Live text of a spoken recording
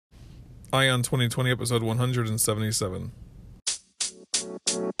Ion 2020, episode 177.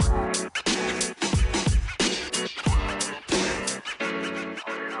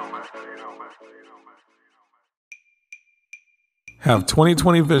 Have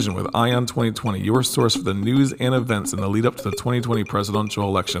 2020 vision with Ion 2020, your source for the news and events in the lead up to the 2020 presidential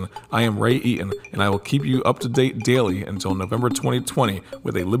election. I am Ray Eaton, and I will keep you up to date daily until November 2020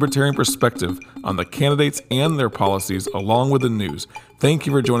 with a libertarian perspective on the candidates and their policies, along with the news. Thank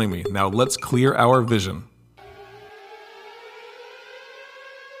you for joining me. Now let's clear our vision.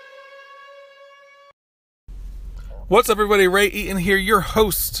 What's up, everybody? Ray Eaton here, your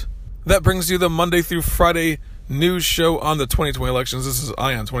host. That brings you the Monday through Friday news show on the 2020 elections. This is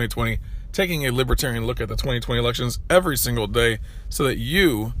Ion 2020, taking a libertarian look at the 2020 elections every single day so that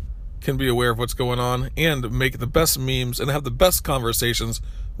you can be aware of what's going on and make the best memes and have the best conversations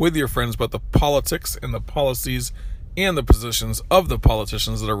with your friends about the politics and the policies and the positions of the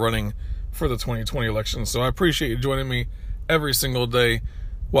politicians that are running for the 2020 elections. So I appreciate you joining me every single day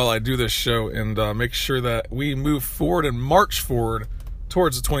while I do this show and make sure that we move forward and march forward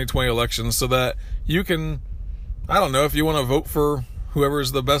towards the 2020 elections so that you can, I don't know, if you want to vote for whoever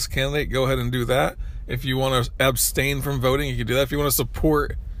is the best candidate, go ahead and do that. If you want to abstain from voting, you can do that. If you want to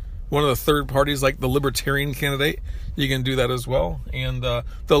support one of the third parties like the libertarian candidate, you can do that as well. And the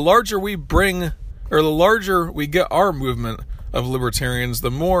larger we bring, or the larger we get our movement of libertarians,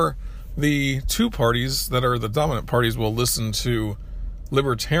 the more the two parties that are the dominant parties will listen to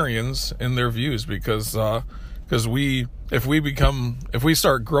libertarians and their views, because if we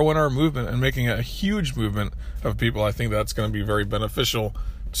start growing our movement and making a huge movement of people, I think that's going to be very beneficial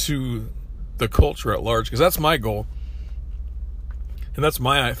to the culture at large, because that's my goal. And that's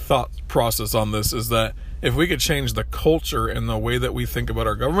my thought process on this, is that if we could change the culture and the way that we think about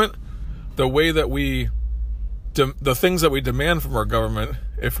our government, the way that the things that we demand from our government,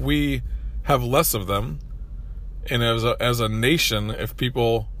 if we have less of them, and as a nation, if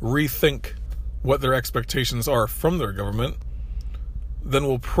people rethink what their expectations are from their government, then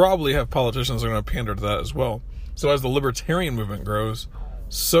we'll probably have politicians that are going to pander to that as well. So as the libertarian movement grows,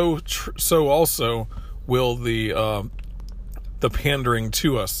 so also will the pandering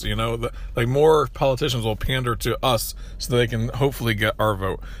to us. You know, like more politicians will pander to us so they can hopefully get our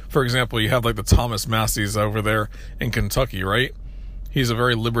vote. For example, you have like the Thomas Massie's over there in Kentucky, right? He's a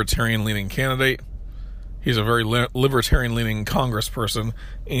very libertarian-leaning candidate. He's a very libertarian-leaning congressperson,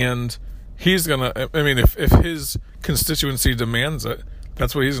 and he's gonna, I mean, if his constituency demands it,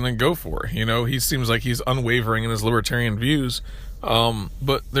 that's what he's gonna go for. You know, he seems like he's unwavering in his libertarian views,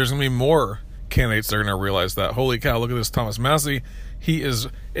 but there's gonna be more candidates that are gonna realize that, holy cow, look at this Thomas Massie. He is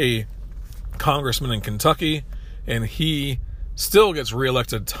a congressman in Kentucky, and he still gets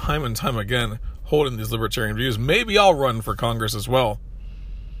reelected time and time again, holding these libertarian views. Maybe I'll run for Congress as well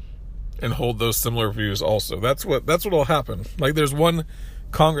and hold those similar views also. That's what'll happen. Like, there's one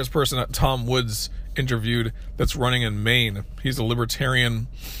congressperson that Tom Woods interviewed that's running in Maine. He's a libertarian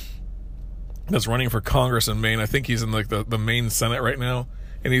that's running for Congress in Maine. I think he's in like the Maine Senate right now,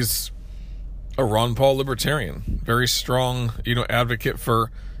 and he's a Ron Paul libertarian, very strong, advocate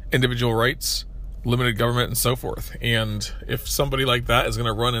for individual rights, limited government, and so forth. And if somebody like that is going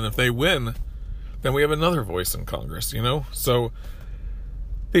to run, and if they win, then we have another voice in Congress, So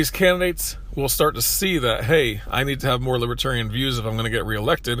these candidates will start to see that, hey, I need to have more libertarian views if I'm going to get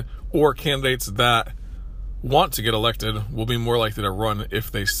reelected, or candidates that want to get elected will be more likely to run if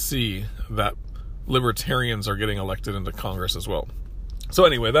they see that libertarians are getting elected into Congress as well. So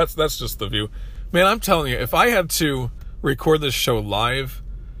anyway, that's just the view. Man, I'm telling you, if I had to record this show live,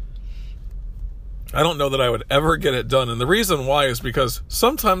 I don't know that I would ever get it done. And the reason why is because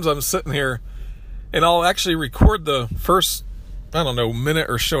sometimes I'm sitting here and I'll actually record the first, minute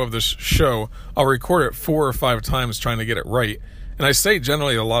or so of this show. I'll record it 4 or 5 times trying to get it right. And I say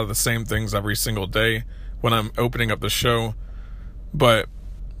generally a lot of the same things every single day when I'm opening up the show. But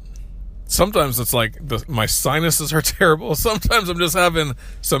sometimes it's like my sinuses are terrible. Sometimes I'm just having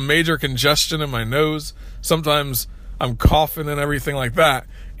some major congestion in my nose. Sometimes I'm coughing and everything like that.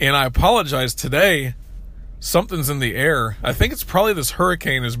 And I apologize today. Something's in the air. I think it's probably this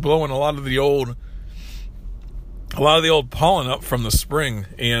hurricane is blowing a lot of the old pollen up from the spring,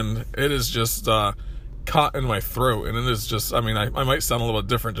 and it is just caught in my throat, and it is just, I might sound a little bit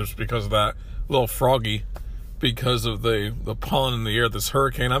different just because of that, a little froggy because of the pollen in the air. This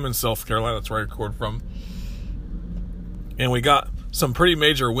hurricane, I'm in South Carolina, that's where I record from, and we got some pretty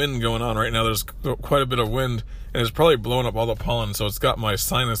major wind going on right now. There's quite a bit of wind, and it's probably blowing up all the pollen, so it's got my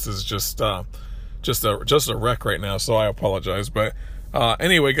sinuses just a wreck right now, so I apologize. But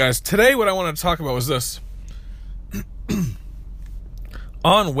anyway, guys, today what I want to talk about was this.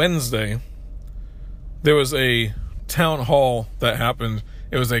 On Wednesday, there was a town hall that happened.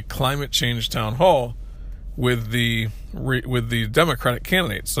 It was a climate change town hall with the Democratic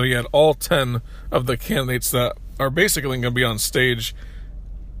candidates. So you had all 10 of the candidates that are basically going to be on stage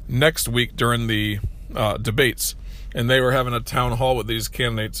next week during the debates. And they were having a town hall with these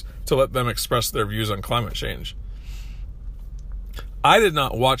candidates to let them express their views on climate change. I did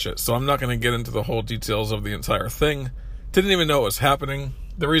not watch it, so I'm not going to get into the whole details of the entire thing. Didn't even know it was happening.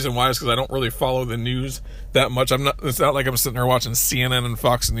 The reason why is because I don't really follow the news that much. It's not like I'm sitting there watching CNN and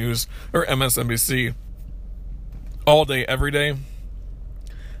Fox News or MSNBC all day, every day.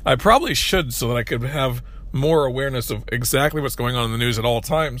 I probably should, so that I could have more awareness of exactly what's going on in the news at all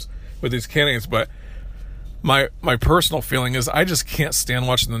times with these candidates. But my personal feeling is I just can't stand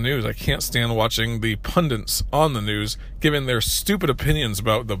watching the news. I can't stand watching the pundits on the news giving their stupid opinions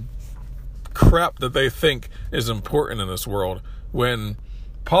about the crap that they think is important in this world, when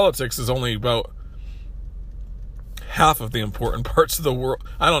politics is only about half of the important parts of the world.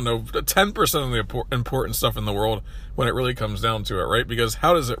 I don't know, 10% of the important stuff in the world when it really comes down to it, right? Because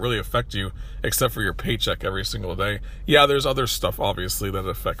how does it really affect you except for your paycheck every single day? Yeah, there's other stuff, obviously, that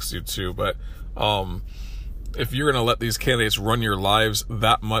affects you too, but if you're going to let these candidates run your lives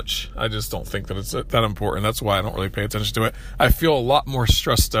that much, I just don't think that it's that important. That's why I don't really pay attention to it. I feel a lot more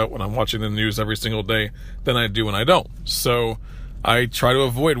stressed out when I'm watching the news every single day than I do when I don't. So I try to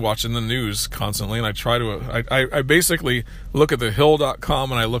avoid watching the news constantly, and I basically look at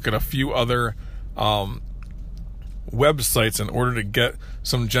thehill.com and I look at a few other websites in order to get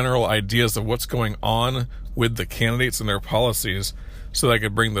some general ideas of what's going on with the candidates and their policies, so that I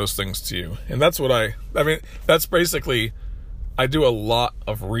could bring those things to you. And that's what that's basically, I do a lot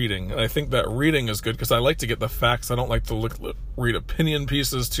of reading. And I think that reading is good because I like to get the facts. I don't like to read opinion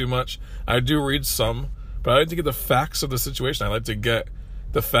pieces too much. I do read some, but I like to get the facts of the situation. I like to get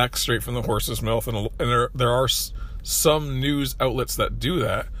the facts straight from the horse's mouth. And there are some news outlets that do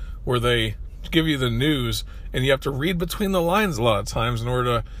that, where they give you the news and you have to read between the lines a lot of times in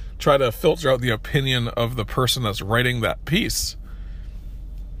order to try to filter out the opinion of the person that's writing that piece.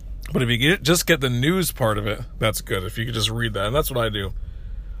 But if you just get the news part of it, that's good. If you could just read that. And that's what I do.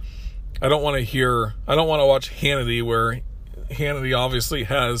 I don't want to watch Hannity, where Hannity obviously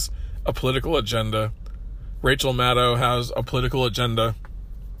has a political agenda. Rachel Maddow has a political agenda.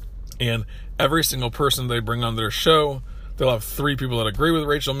 And every single person they bring on their show, they'll have 3 people that agree with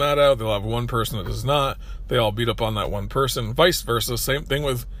Rachel Maddow. They'll have 1 person that does not. They all beat up on that 1 person. Vice versa. Same thing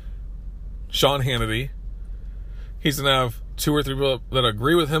with Sean Hannity. He's going to have 2 or 3 people that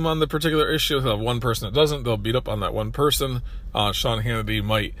agree with him on the particular issue. He'll have 1 person that doesn't. They'll beat up on that 1 person. Sean Hannity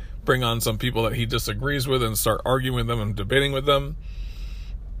might bring on some people that he disagrees with and start arguing with them and debating with them.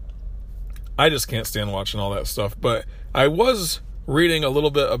 I just can't stand watching all that stuff. But I was reading a little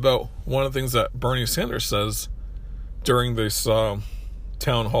bit about one of the things that Bernie Sanders says during this town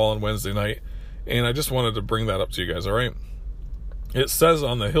hall on Wednesday night. And I just wanted to bring that up to you guys, all right? It says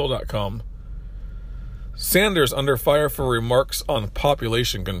on thehill.com, Sanders under fire for remarks on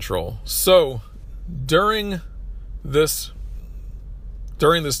population control. So, during this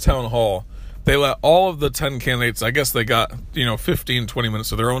town hall, they let all of the 10 candidates, I guess they got, 15, 20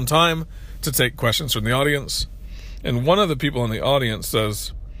 minutes of their own time to take questions from the audience. And one of the people in the audience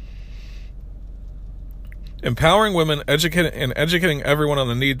says, empowering women, educating everyone on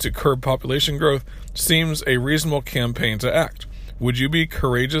the need to curb population growth seems a reasonable campaign to act. Would you be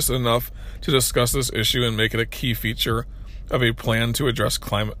courageous enough to discuss this issue and make it a key feature of a plan to address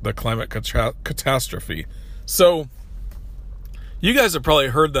the climate catastrophe? So, you guys have probably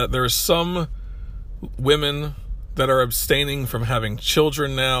heard that there's some women that are abstaining from having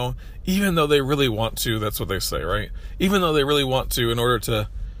children now, even though they really want to. That's what they say, right? Even though they really want to, in order to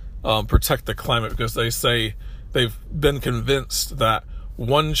protect the climate, because they say they've been convinced that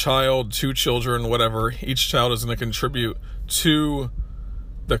 1 child, 2 children, whatever, each child is going to contribute to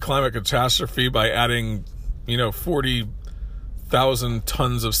the climate catastrophe by adding, 40,000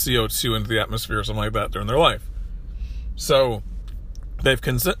 tons of CO2 into the atmosphere or something like that during their life. So they've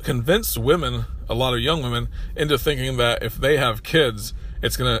convinced women, a lot of young women, into thinking that if they have kids,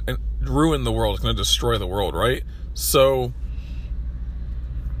 it's going to ruin the world. It's going to destroy the world, right? So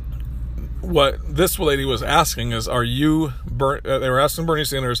what this lady was asking is, they were asking Bernie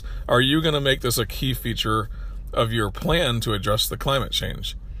Sanders, are you going to make this a key feature of your plan to address the climate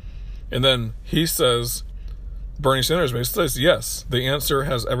change? And then Bernie Sanders basically says, yes, the answer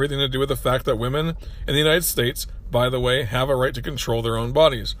has everything to do with the fact that women in the United States, by the way, have a right to control their own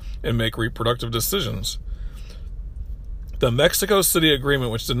bodies and make reproductive decisions. The Mexico City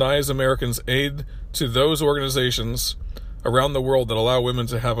Agreement, which denies Americans aid to those organizations, around the world that allow women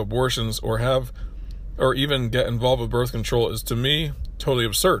to have abortions or even get involved with birth control is, to me, totally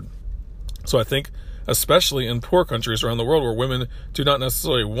absurd. So I think, especially in poor countries around the world where women do not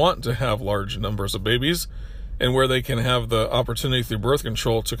necessarily want to have large numbers of babies, and where they can have the opportunity through birth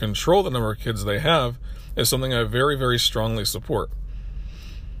control to control the number of kids they have, is something I very, very strongly support.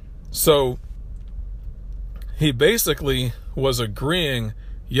 So he basically was agreeing,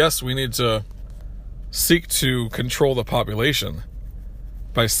 yes, we need to seek to control the population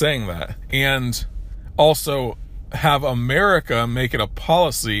by saying that, and also have America make it a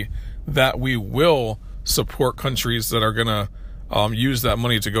policy that we will support countries that are going to use that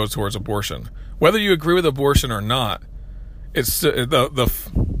money to go towards abortion. Whether you agree with abortion or not, it's the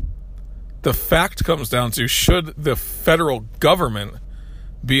fact comes down to, should the federal government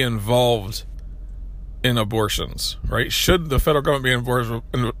be involved in abortions, right? Should the federal government be involved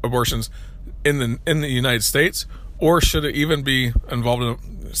in abortions in the United States, or should it even be involved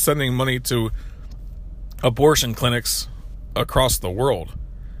in sending money to abortion clinics across the world?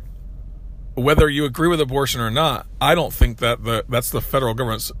 Whether you agree with abortion or not, I don't think that that's the federal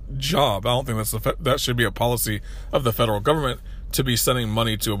government's job. I don't think that should be a policy of the federal government to be sending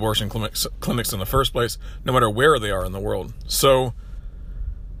money to abortion clinics in the first place, no matter where they are in the world. So,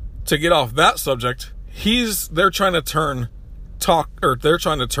 to get off that subject, they're trying to turn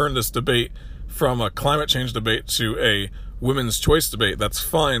this debate from a climate change debate to a women's choice debate. That's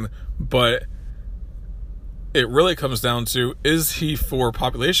fine, but it really comes down to, is he for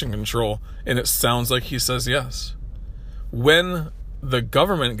population control? And it sounds like he says yes. When the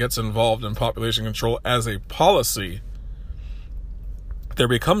government gets involved in population control as a policy, there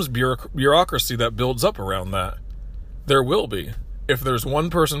becomes bureaucracy that builds up around that. There will be. If there's one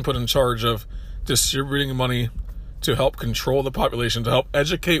person put in charge of distributing money to help control the population, to help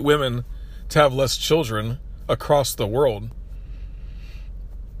educate women to have less children across the world,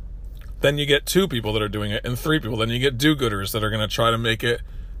 then you get 2 people that are doing it, and 3 people. Then you get do-gooders that are going to try to make it,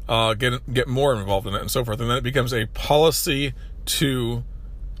 get more involved in it, and so forth. And then it becomes a policy to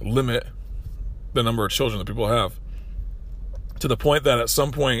limit the number of children that people have, to the point that at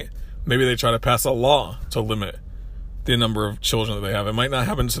some point, maybe they try to pass a law to limit the number of children that they have. It might not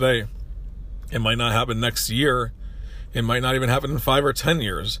happen today. It might not happen next year. It might not even happen in 5 or 10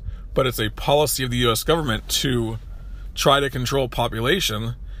 years. But it's a policy of the U.S. government to try to control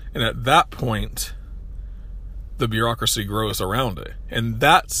population. And at that point, the bureaucracy grows around it. And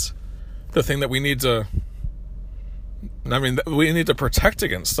that's the thing that we need to protect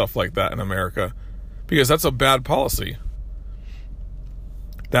against stuff like that in America, because that's a bad policy.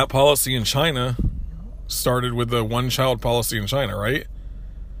 That policy in China started with the one-child policy in China, right?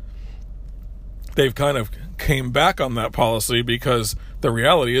 They've kind of came back on that policy because the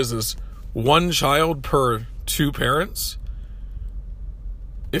reality is one child per 2 parents.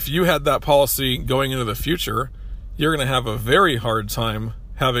 If you had that policy going into the future, you're going to have a very hard time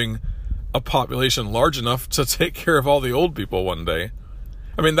having a population large enough to take care of all the old people one day.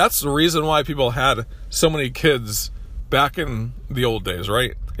 I mean, that's the reason why people had so many kids back in the old days,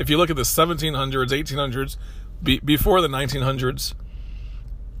 right? If you look at the 1700s, 1800s, before the 1900s,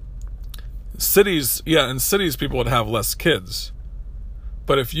 in cities people would have less kids.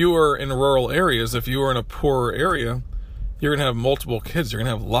 But if you were in rural areas, if you were in a poorer area, you're going to have multiple kids. You're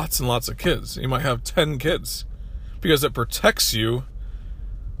going to have lots and lots of kids. You might have 10 kids, because it protects you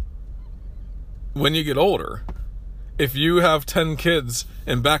when you get older. If you have 10 kids,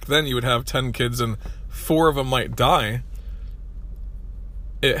 and back then you would have 10 kids and 4 of them might die,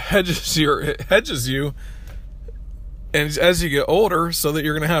 it hedges you, and as you get older, so that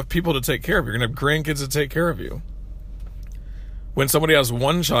you're going to have people to take care of you. You're going to have grandkids to take care of you. When somebody has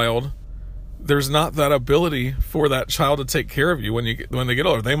one child, there's not that ability for that child to take care of you when they get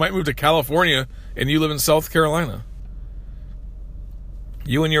older. They might move to California and you live in South Carolina.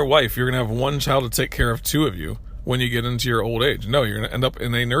 You and your wife, you're going to have one child to take care of 2 of you when you get into your old age. No, you're going to end up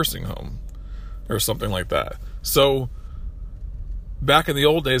in a nursing home or something like that. So back in the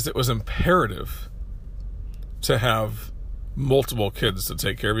old days, it was imperative to have multiple kids to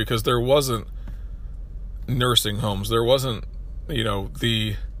take care of, because there wasn't nursing homes. There wasn't,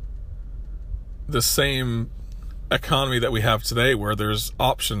 the same economy that we have today, where there's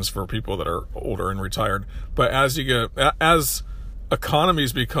options for people that are older and retired. But as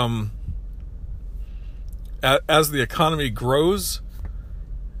economies become, as the economy grows,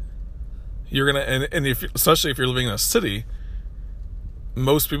 you're gonna, and especially if you're living in a city,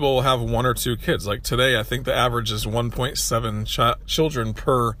 most people will have 1 or 2 kids. Like today, I think the average is 1.7 children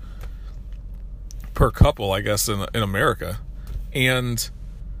per couple, I guess, in America. And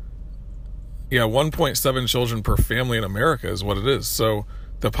 1.7 children per family in America is what it is. So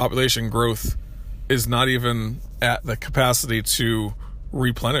the population growth is not even at the capacity to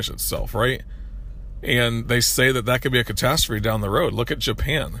replenish itself, right? And they say that could be a catastrophe down the road. Look at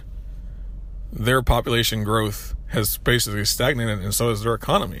Japan. Their population growth has basically stagnated, and so has their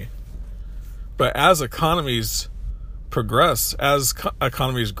economy. But as economies progress, as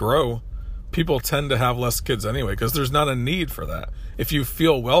economies grow, people tend to have less kids anyway, because there's not a need for that. If you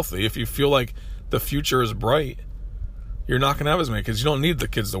feel wealthy, if you feel like the future is bright, you're not going to have as many kids. You don't need the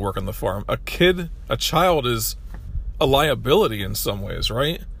kids to work on the farm. A child is a liability in some ways,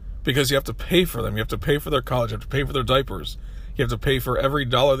 right? Because you have to pay for them. You have to pay for their college. You have to pay for their diapers. You have to pay for every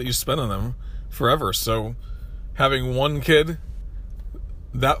dollar that you spend on them forever. So having one kid,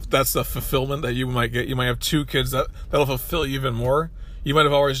 that's the fulfillment that you might get. You might have 2 kids. That'll fulfill you even more. You might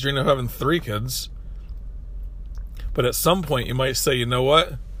have always dreamed of having 3 kids. But at some point you might say, you know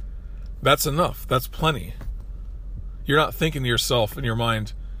what? That's enough. That's plenty. You're not thinking to yourself in your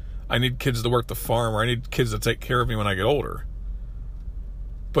mind, I need kids to work the farm, or I need kids to take care of me when I get older.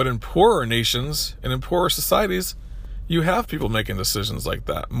 But in poorer nations and in poorer societies, you have people making decisions like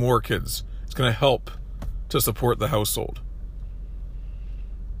that. More kids. It's going to help to support the household.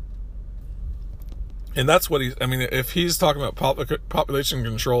 And that's what if he's talking about population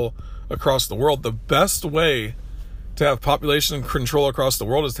control across the world, the best way to have population control across the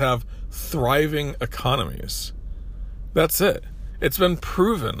world is to have thriving economies. That's it. It's been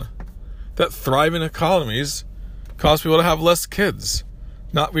proven that thriving economies cause people to have less kids.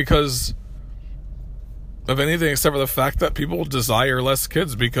 Not because of anything except for the fact that people desire less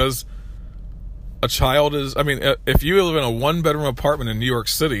kids, because a child is, if you live in a 1-bedroom apartment in New York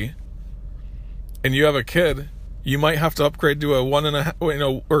City and you have a kid, you might have to upgrade to a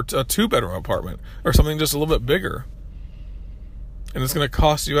 1.5, or a 2-bedroom apartment or something just a little bit bigger. And it's going to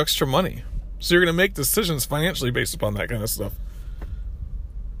cost you extra money. So you're going to make decisions financially based upon that kind of stuff.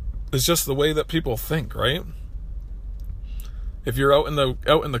 It's just the way that people think, right? If you're out in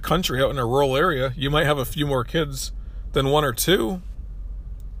the country, out in a rural area, you might have a few more kids than 1 or 2.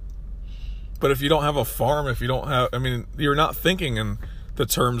 But if you don't have a farm, if you don't have, you're not thinking in the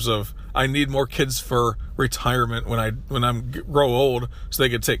terms of, I need more kids for retirement when I grow old so they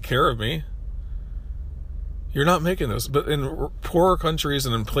can take care of me. You're not making those. But in poorer countries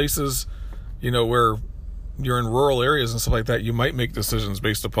and in places, where you're in rural areas and stuff like that, you might make decisions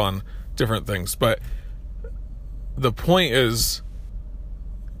based upon different things. But the point is,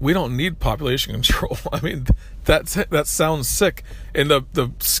 we don't need population control. That sounds sick. And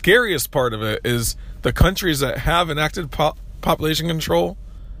the scariest part of it is the countries that have enacted population control,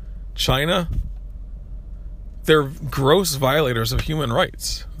 China, they're gross violators of human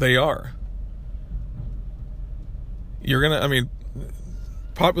rights. They are.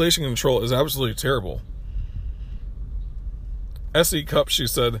 Population control is absolutely terrible. S.E. Cup, she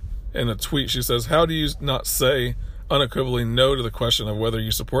said in a tweet, she says, how do you not say unequivocally no to the question of whether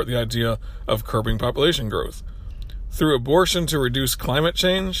you support the idea of curbing population growth? Through abortion to reduce climate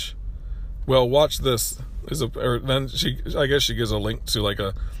change? Well, watch this. Then I guess she gives a link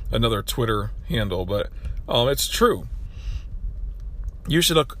to another Twitter handle, but it's true. You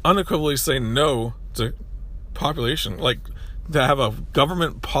should unequivocally say no to population, to have a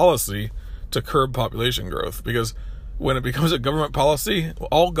government policy to curb population growth, because when it becomes a government policy,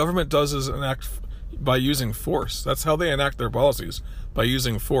 all government does is enact by using force. That's how they enact their policies, by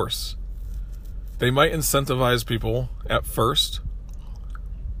using force. They might incentivize people at first,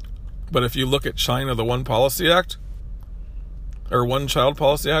 but if you look at China, the One Policy Act, or One Child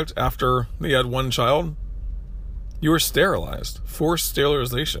Policy Act, after they had one child, you were sterilized. Forced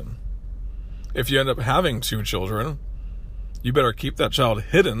sterilization. If you end up having 2 children, you better keep that child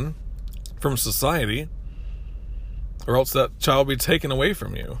hidden from society, or else that child will be taken away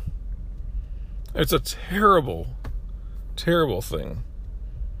from you. It's a terrible, terrible thing.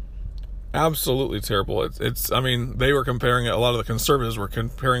 Absolutely terrible. They were comparing it, a lot of the conservatives were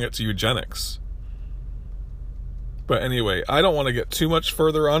comparing it to eugenics. But anyway, I don't want to get too much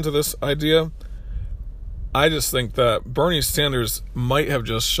further onto this idea. I just think that Bernie Sanders might have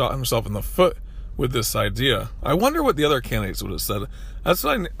just shot himself in the foot with this idea. I wonder what the other candidates would have said. That's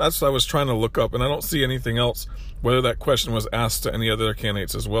what I was trying to look up, and I don't see anything else, whether that question was asked to any other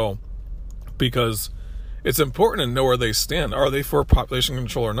candidates as well. Because it's important to know where they stand. Are they for population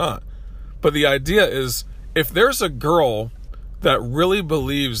control or not? But the idea is, if there's a girl that really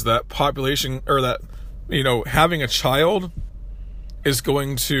believes that population, or that, having a child is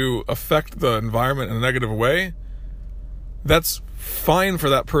going to affect the environment in a negative way, that's fine for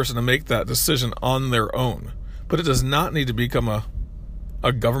that person to make that decision on their own. But it does not need to become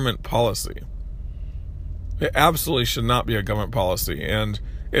a government policy. It absolutely should not be a government policy. And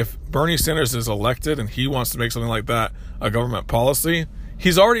if Bernie Sanders is elected and he wants to make something like that a government policy,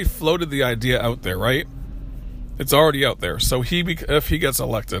 he's already floated the idea out there, right? It's already out there. So if he gets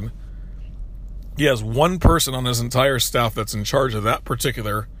elected, he has one person on his entire staff that's in charge of that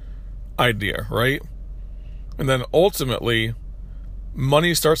particular idea, right? And then ultimately,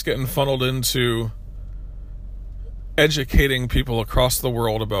 money starts getting funneled into educating people across the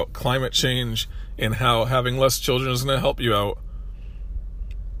world about climate change and how having less children is going to help you out.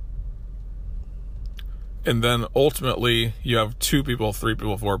 And then ultimately, you have 2 people, 3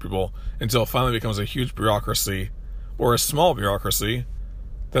 people, 4 people, until it finally becomes a huge bureaucracy or a small bureaucracy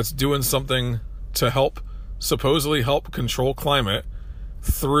that's doing something to supposedly help control climate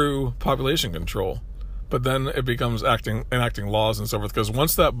through population control. But then it becomes enacting laws and so forth, because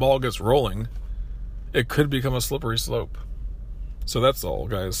once that ball gets rolling, it could become a slippery slope. So that's all,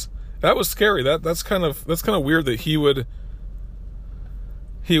 guys. That was scary. That's kind of weird that he would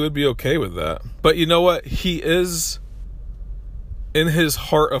be okay with that. But you know what? He is, in his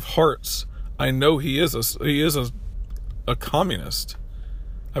heart of hearts, I know he is a communist.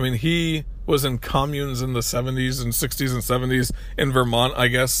 I mean, he was in communes in the 70s and 60s and 70s in Vermont, I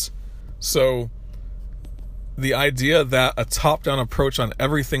guess. So the idea that a top-down approach on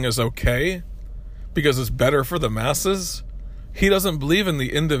everything is okay because it's better for the masses, he doesn't believe in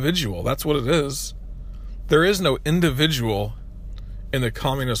the individual. That's what it is. There is no individual in the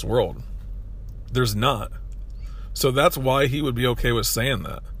communist world. There's not. So that's why he would be okay with saying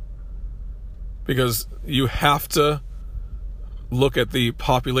that. Because you have to look at the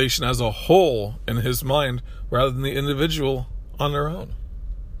population as a whole in his mind rather than the individual on their own.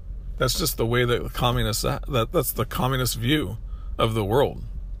 That's just the way that that's the communist view of the world.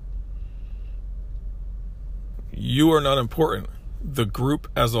 You are not important. The group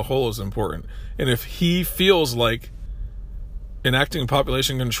as a whole is important. And if he feels like enacting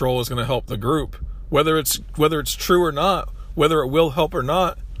population control is going to help the group, whether it's true or not, whether it will help or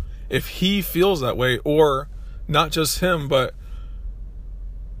not, if he feels that way, or not just him, but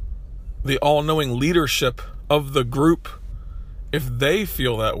the all-knowing leadership of the group, if they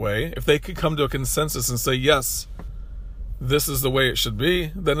feel that way, if they could come to a consensus and say, yes, this is the way it should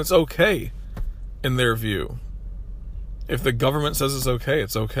be, then it's okay in their view. If the government says it's okay,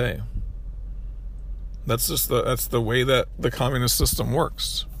 it's okay. That's the way that the communist system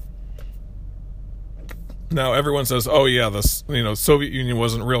works. Now everyone says, "Oh yeah, Soviet Union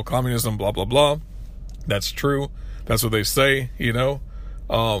wasn't real communism." Blah blah blah. That's true. That's what they say.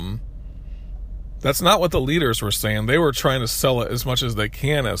 That's not what the leaders were saying. They were trying to sell it as much as they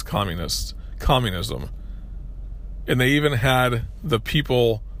can as communism, and they even had the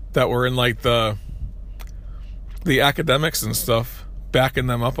people that were in like the academics and stuff backing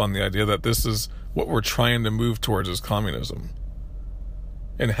them up on the idea that this is what we're trying to move towards is communism,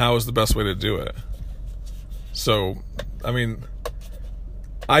 and how is the best way to do it. So, I mean,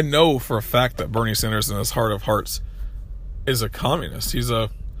 I know for a fact that Bernie Sanders in his heart of hearts is a communist. He's a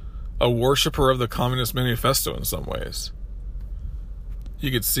worshiper of the Communist Manifesto in some ways.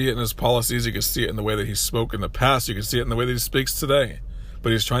 You could see it in his policies. You could see it in the way that he spoke in the past. You could see it in the way that he speaks today.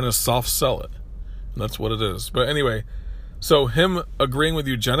 But he's trying to soft sell it. And that's what it is. But anyway, so him agreeing with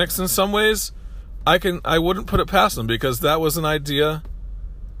eugenics in some ways, I wouldn't put it past him, because that was an idea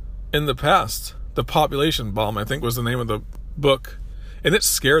in the past. The Population Bomb, I think, was the name of the book. And it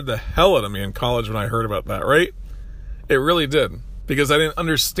scared the hell out of me in college when I heard about that, right? It really did. Because I didn't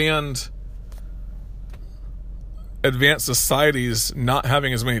understand advanced societies not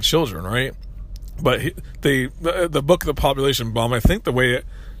having as many children, right? But the book, The Population Bomb, I think the way it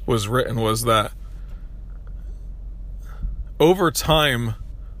was written was that over time,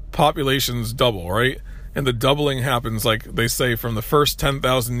 populations double, right? And the doubling happens, like they say, from the first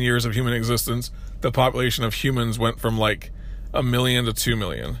 10,000 years of human existence, the population of humans went from like 1 million to 2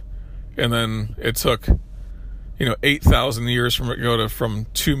 million. And then it took, 8,000 years from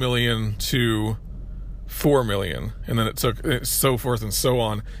 2 million to 4 million. And then it took so forth and so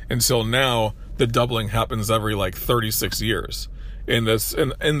on until now the doubling happens every like 36 years. In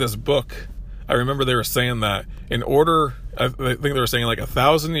this book, I remember they were saying that I think they were saying like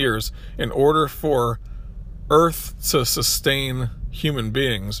 1,000 years, in order for Earth to sustain human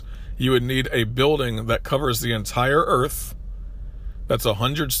beings, you would need a building that covers the entire Earth. That's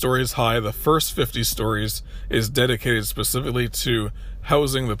 100 stories high. The first 50 stories is dedicated specifically to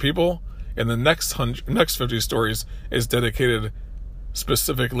housing the people, and the next 50 stories is dedicated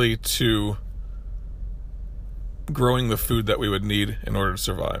specifically to growing the food that we would need in order to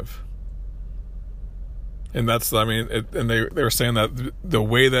survive. And that's, I mean, and they were saying that the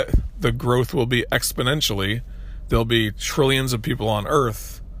way that the growth will be exponentially, there'll be trillions of people on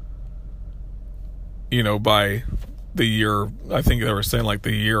Earth, you know, by the year, I think they were saying like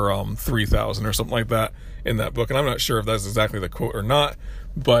the year 3000 or something like that in that book. And I'm not sure if that's exactly the quote or not,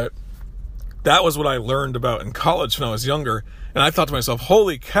 but that was what I learned about in college when I was younger. And I thought to myself,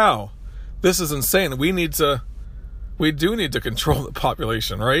 holy cow, this is insane. We do need to control the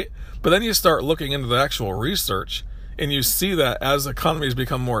population, right? But then you start looking into the actual research, and you see that as economies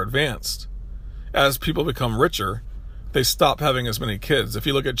become more advanced, as people become richer, they stop having as many kids. If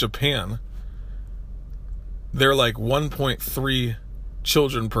you look at Japan, they're like 1.3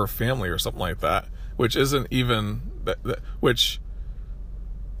 children per family or something like that, which isn't even, which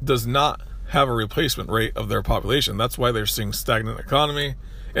does not have a replacement rate of their population. That's why they're seeing stagnant economy.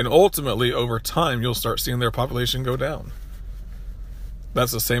 And ultimately, over time, you'll start seeing their population go down.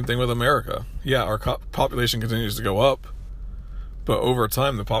 That's the same thing with America. Yeah, our population continues to go up, but over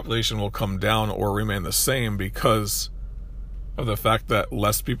time, the population will come down or remain the same because of the fact that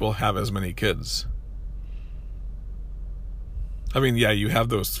less people have as many kids. I mean, yeah, you have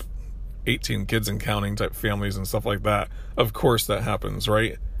those 18 kids and counting type families and stuff like that. Of course that happens,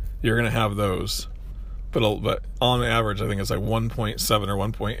 right? You're going to have those. But on average, I think it's like 1.7 or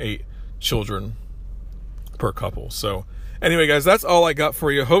 1.8 children per couple. So anyway, guys, that's all I got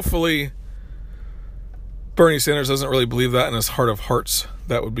for you. Hopefully Bernie Sanders doesn't really believe that in his heart of hearts.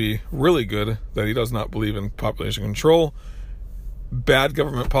 That would be really good, that he does not believe in population control. Bad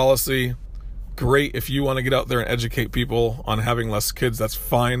government policy. Great if you want to get out there and educate people on having less kids, that's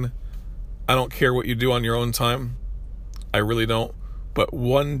fine. I don't care what you do on your own time. I really don't. But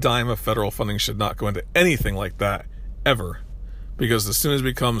one dime of federal funding should not go into anything like that, ever. Because as soon as it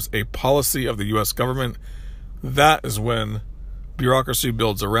becomes a policy of the U.S. government, that is when bureaucracy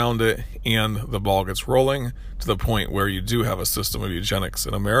builds around it and the ball gets rolling to the point where you do have a system of eugenics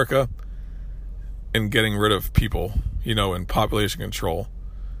in America and getting rid of people, you know, and population control.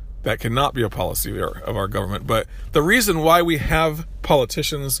 That cannot be a policy of our government. But the reason why we have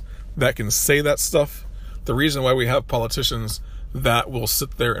politicians that can say that stuff, the reason why we have politicians that will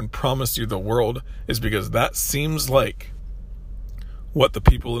sit there and promise you the world, is because that seems like what the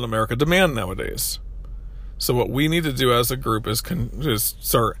people in America demand nowadays. So what we need to do as a group is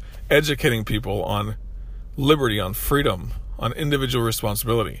start educating people on liberty, on freedom, on individual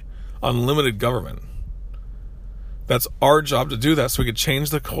responsibility, on limited government. That's our job to do that, so we can change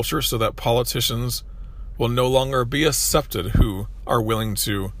the culture so that politicians will no longer be accepted who are willing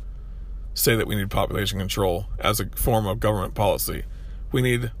to say that we need population control as a form of government policy. We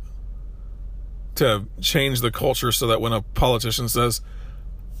need to change the culture so that when a politician says,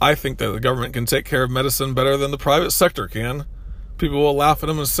 I think that the government can take care of medicine better than the private sector can, people will laugh at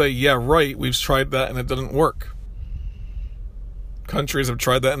him and say, yeah, right, we've tried that and it doesn't work. Countries have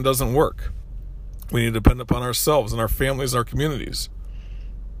tried that and it doesn't work. We need to depend upon ourselves and our families and our communities.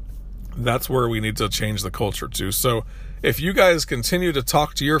 That's where we need to change the culture to. So if you guys continue to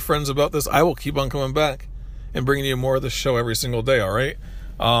talk to your friends about this, I will keep on coming back and bringing you more of this show every single day, all right?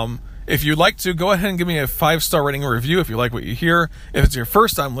 If you'd like to, go ahead and give me a 5-star rating or review if you like what you hear. If it's your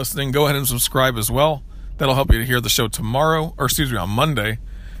first time listening, go ahead and subscribe as well. That'll help you to hear the show on Monday.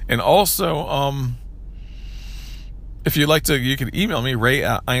 And also, if you'd like to, you can email me,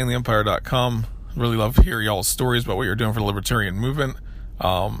 ray@iontheempire.com. Really love to hear y'all's stories about what you're doing for the libertarian movement.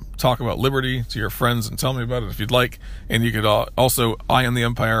 Talk about liberty to your friends and tell me about it if you'd like. And you could also, I Am the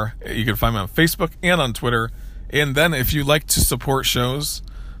Empire, you can find me on Facebook and on Twitter. And then if you like to support shows,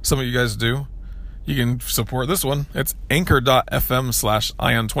 some of you guys do, you can support this one. It's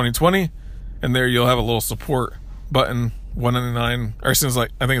anchor.fm/ion2020. And there you'll have a little support button, $1.99, or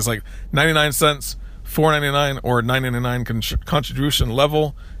I think it's like 99 cents, $4.99, or $9.99 contribution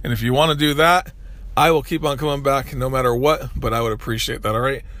level. And if you want to do that, I will keep on coming back no matter what, but I would appreciate that, all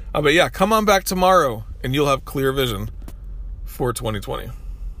right? But yeah, come on back tomorrow, and you'll have clear vision for 2020.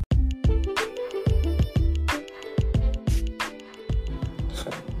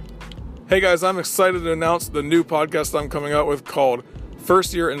 Hey guys, I'm excited to announce the new podcast I'm coming out with called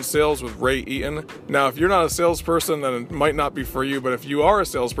First Year in Sales with Ray Eaton. Now, if you're not a salesperson, then it might not be for you, but if you are a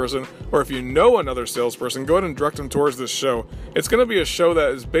salesperson, or if you know another salesperson, go ahead and direct them towards this show. It's going to be a show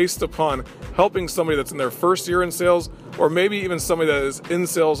that is based upon helping somebody that's in their first year in sales, or maybe even somebody that is in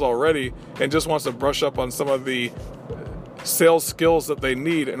sales already and just wants to brush up on some of the sales skills that they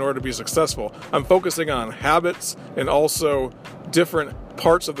need in order to be successful. I'm focusing on habits and also different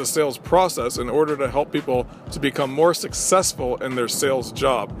parts of the sales process in order to help people to become more successful in their sales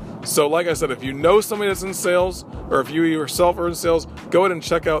job. So like I said, if you know somebody that's in sales, or if you yourself are in sales, go ahead and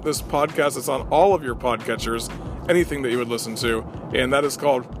check out this podcast. It's on all of your podcatchers, anything that you would listen to. And that is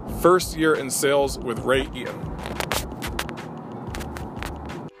called First Year in Sales with Ray Eaton.